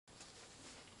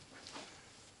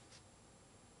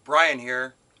Brian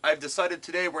here. I've decided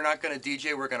today we're not going to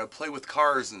DJ, we're going to play with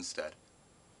cars instead.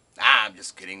 I'm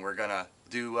just kidding. We're going to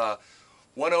do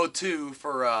 102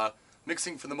 for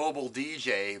mixing for the mobile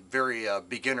DJ, very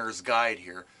beginner's guide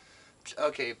here.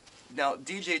 Okay, now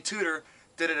DJ Tudor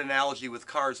did an analogy with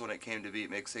cars when it came to beat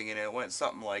mixing, and it went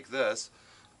something like this.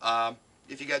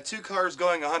 If you got two cars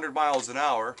going 100 miles an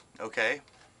hour, okay,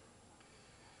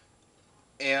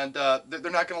 and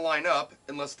they're not going to line up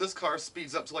unless this car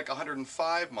speeds up to like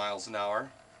 105 miles an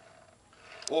hour,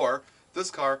 or this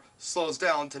car slows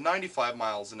down to 95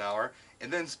 miles an hour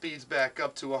and then speeds back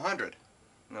up to 100.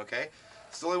 Okay?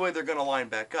 It's the only way they're going to line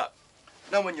back up.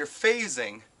 Now when you're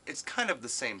phasing, it's kind of the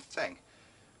same thing.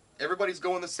 Everybody's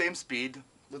going the same speed.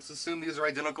 Let's assume these are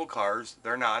identical cars.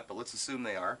 They're not, but let's assume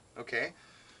they are. Okay?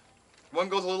 One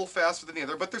goes a little faster than the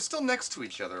other, but they're still next to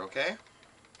each other, okay?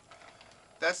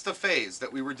 That's the phase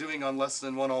that we were doing on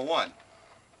Lesson 101.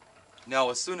 Now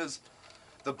as soon as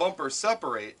the bumpers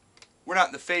separate, we're not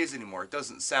in the phase anymore. It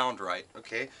doesn't sound right,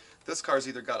 okay? This car's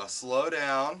either got to slow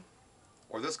down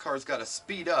or this car's got to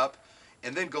speed up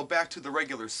and then go back to the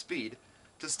regular speed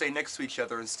to stay next to each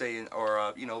other and stay in,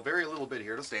 or vary a little bit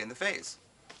here to stay in the phase.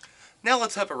 Now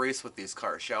let's have a race with these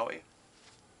cars, shall we?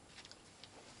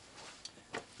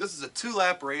 This is a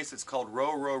 2-lap race. It's called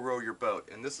row, row, row your boat,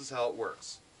 and this is how it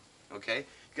works. Okay?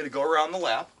 You're going to go around the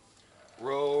lap.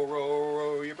 Row, row,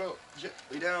 row your boat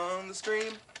gently down the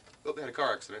stream. Oh, they had a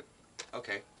car accident.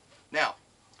 Okay. Now,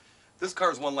 this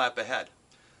car's 1 lap ahead.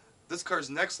 This car's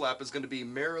next lap is going to be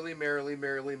merrily, merrily,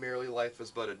 merrily, merrily, life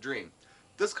is but a dream.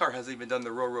 This car hasn't even done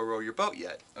the row, row, row your boat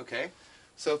yet. Okay?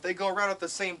 So if they go around at the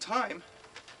same time,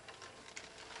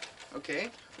 okay,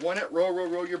 one at row, row,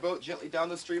 row your boat gently down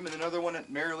the stream, and another one at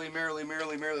merrily, merrily,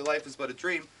 merrily, merrily, life is but a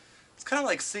dream. It's kind of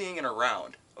like singing in a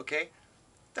round. Okay?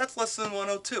 That's Lesson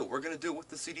 102. We're going to do it with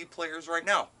the CD players right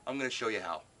now. I'm going to show you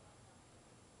how.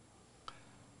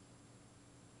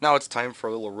 Now it's time for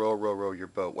a little row, row, row your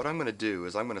boat. What I'm going to do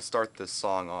is I'm going to start this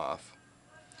song off.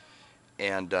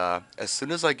 And as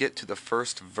soon as I get to the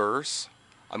first verse,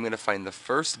 I'm going to find the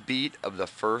first beat of the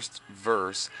first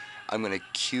verse. I'm going to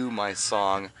cue my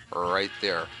song right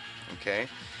there. Okay?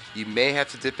 You may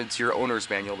have to dip into your owner's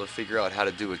manual to figure out how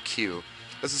to do a cue.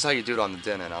 This is how you do it on the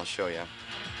Denon. I'll show you.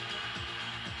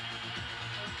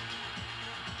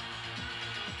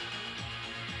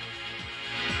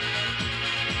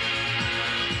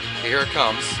 Here it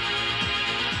comes.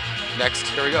 Next,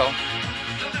 here we go.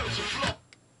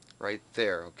 Right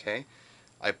there, okay?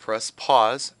 I press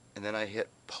pause, and then I hit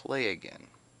play again.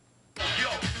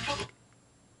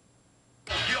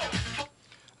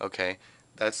 Okay,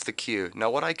 that's the cue. Now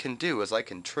what I can do is I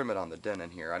can trim it on the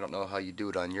Denon here. I don't know how you do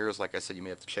it on yours. Like I said, you may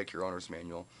have to check your owner's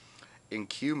manual. In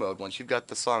cue mode, once you've got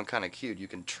the song kind of cued, you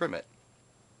can trim it.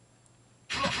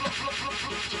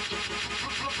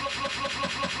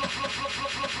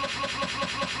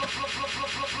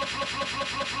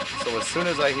 So as soon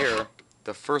as I hear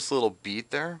the first little beat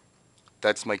there,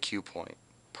 that's my cue point.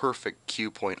 Perfect cue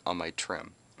point on my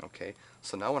trim. Okay,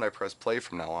 so now when I press play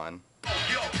from now on,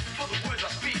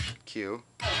 cue,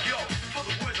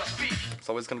 it's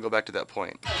always going to go back to that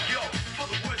point.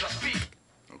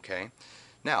 Okay,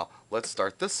 now let's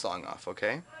start this song off,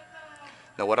 okay?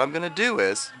 Now what I'm going to do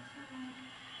is,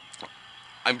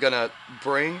 I'm going to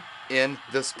bring in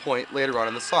this point later on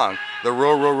in the song. The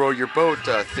row, row, row your boat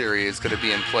theory is going to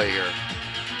be in play here.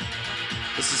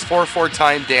 This is 4/4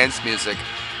 time dance music,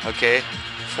 okay?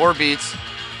 4 beats,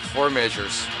 4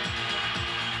 measures.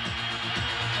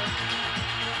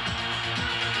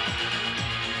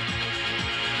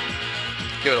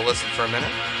 Give it a listen for a minute.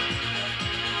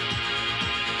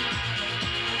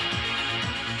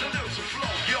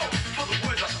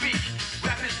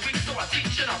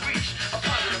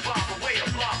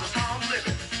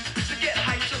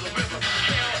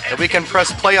 And we can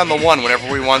press play on the 1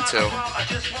 whenever we want to.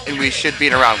 And we should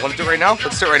beat around. Want to do it right now?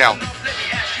 Let's do it right now.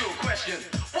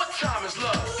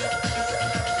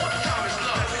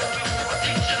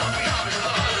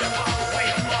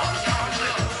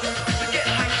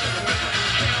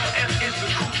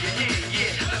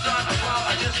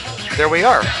 There we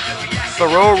are. The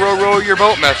row, row, row your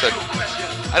boat method.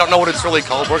 I don't know what it's really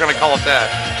called. We're going to call it that.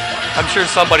 I'm sure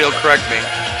somebody will correct me.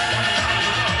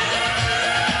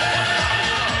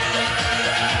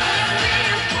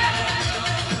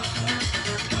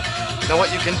 Now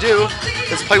what you can do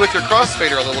is play with your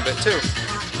crossfader a little bit too.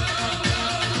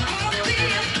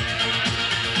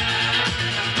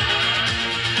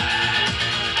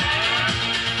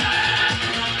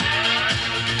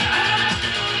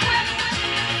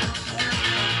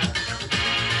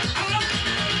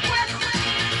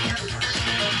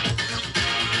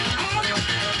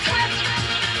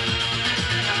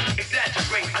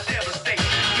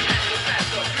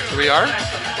 we are.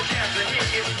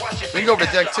 We can go over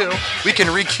to deck 2. We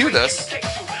can re-cue this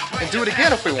and do it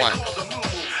again if we want.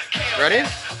 Ready?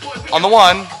 On the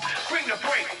 1.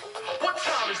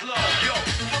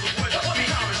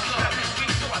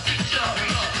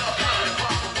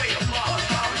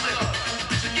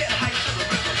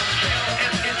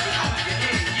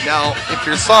 Now, if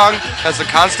your song has a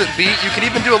constant beat, you can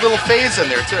even do a little phase in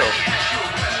there too.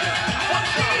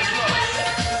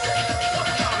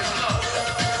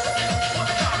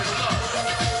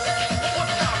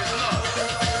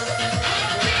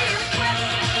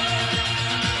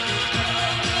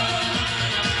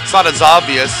 It's not as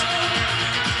obvious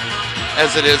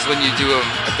as it is when you do them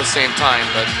at the same time,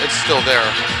 but it's still there.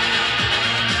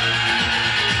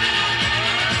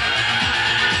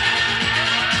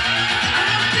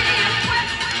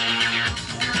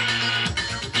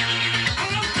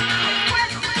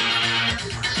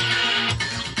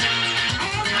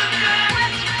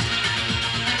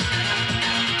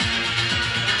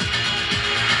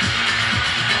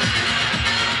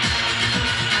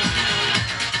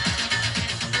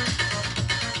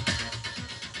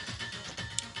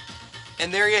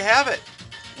 And there you have it.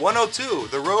 102,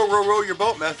 the row your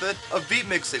boat method of beat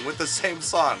mixing with the same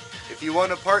song. If you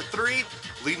want a part 3,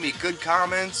 leave me good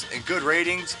comments and good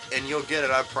ratings and you'll get it,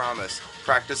 I promise.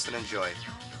 Practice and enjoy.